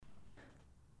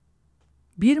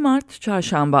1 Mart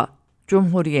Çarşamba,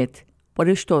 Cumhuriyet,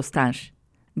 Barış Doster,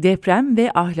 Deprem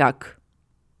ve ahlak.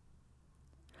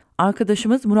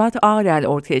 Arkadaşımız Murat Ağrel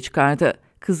ortaya çıkardı.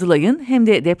 Kızılay'ın hem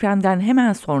de depremden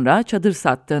hemen sonra çadır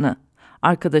sattığını.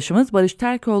 Arkadaşımız Barış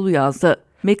Terkoğlu yazdı.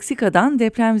 Meksika'dan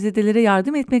depremzedelere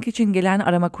yardım etmek için gelen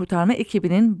arama kurtarma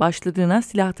ekibinin başladığına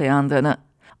silah dayandığını,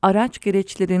 araç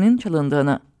gereçlerinin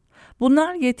çalındığını.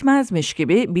 Bunlar yetmezmiş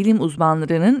gibi bilim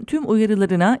uzmanlarının tüm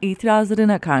uyarılarına,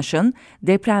 itirazlarına karşın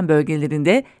deprem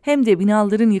bölgelerinde hem de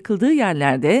binaların yıkıldığı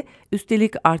yerlerde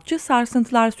üstelik artçı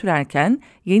sarsıntılar sürerken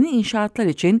yeni inşaatlar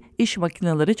için iş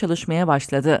makineleri çalışmaya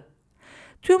başladı.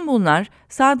 Tüm bunlar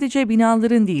sadece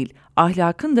binaların değil,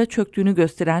 ahlakın da çöktüğünü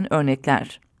gösteren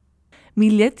örnekler.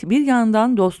 Millet bir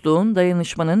yandan dostluğun,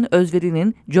 dayanışmanın,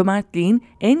 özverinin, cömertliğin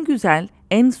en güzel,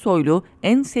 en soylu,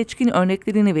 en seçkin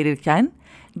örneklerini verirken,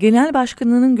 Genel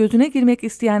Başkanı'nın gözüne girmek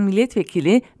isteyen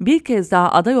milletvekili, bir kez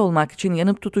daha aday olmak için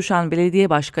yanıp tutuşan belediye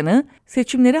başkanı,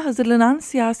 seçimlere hazırlanan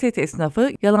siyaset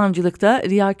esnafı yalancılıkta,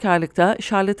 riyakarlıkta,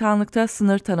 şarlatanlıkta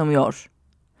sınır tanımıyor.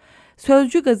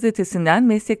 Sözcü gazetesinden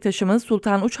meslektaşımız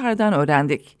Sultan Uçar'dan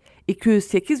öğrendik.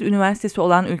 208 üniversitesi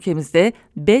olan ülkemizde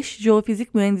 5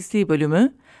 jeofizik mühendisliği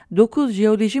bölümü, 9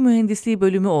 jeoloji mühendisliği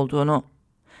bölümü olduğunu,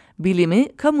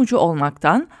 bilimi kamucu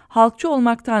olmaktan, halkçı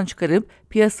olmaktan çıkarıp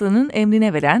piyasanın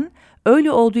emrine veren,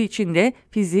 öyle olduğu için de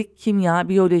fizik, kimya,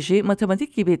 biyoloji,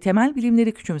 matematik gibi temel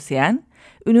bilimleri küçümseyen,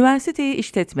 üniversiteyi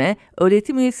işletme,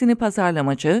 öğretim üyesini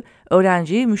pazarlamacı,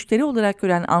 öğrenciyi müşteri olarak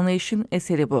gören anlayışın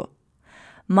eseri bu.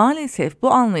 Maalesef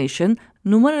bu anlayışın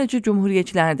numaracı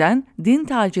cumhuriyetçilerden din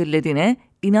tacirlerine,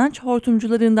 inanç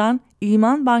hortumcularından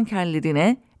iman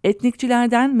bankerlerine,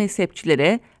 etnikçilerden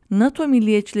mezhepçilere, NATO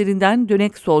milliyetçilerinden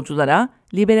dönek solculara,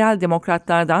 liberal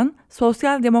demokratlardan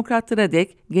sosyal demokratlara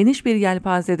dek geniş bir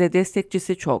yelpazede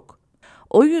destekçisi çok.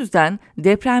 O yüzden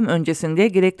deprem öncesinde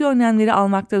gerekli önlemleri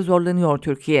almakta zorlanıyor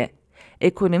Türkiye.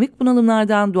 Ekonomik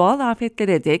bunalımlardan doğal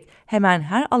afetlere dek hemen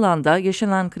her alanda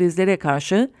yaşanan krizlere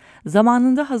karşı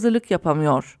zamanında hazırlık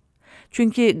yapamıyor.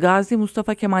 Çünkü Gazi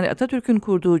Mustafa Kemal Atatürk'ün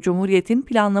kurduğu Cumhuriyet'in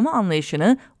planlama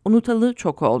anlayışını unutalı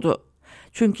çok oldu.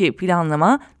 Çünkü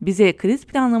planlama bize kriz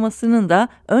planlamasının da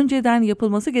önceden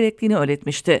yapılması gerektiğini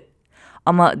öğretmişti.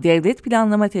 Ama Devlet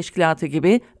Planlama Teşkilatı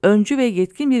gibi öncü ve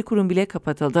yetkin bir kurum bile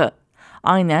kapatıldı.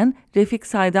 Aynen Refik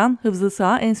Saydam Hıfzı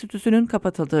Sıha Enstitüsü'nün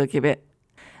kapatıldığı gibi.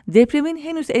 Depremin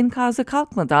henüz enkazı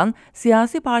kalkmadan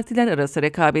siyasi partiler arası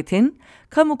rekabetin,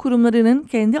 kamu kurumlarının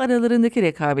kendi aralarındaki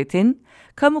rekabetin,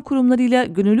 kamu kurumlarıyla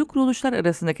gönüllü kuruluşlar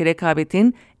arasındaki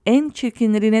rekabetin en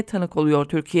çirkinlerine tanık oluyor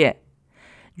Türkiye.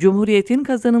 Cumhuriyetin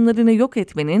kazanımlarını yok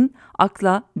etmenin,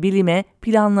 akla, bilime,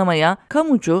 planlamaya,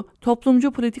 kamucu,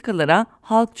 toplumcu politikalara,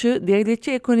 halkçı,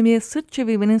 devletçi ekonomiye sırt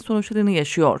çevirmenin sonuçlarını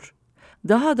yaşıyor.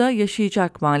 Daha da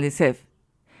yaşayacak maalesef.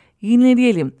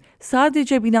 Yineleyelim,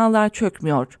 sadece binalar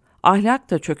çökmüyor, ahlak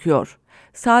da çöküyor.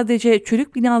 Sadece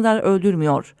çürük binalar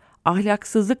öldürmüyor,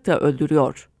 ahlaksızlık da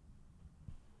öldürüyor.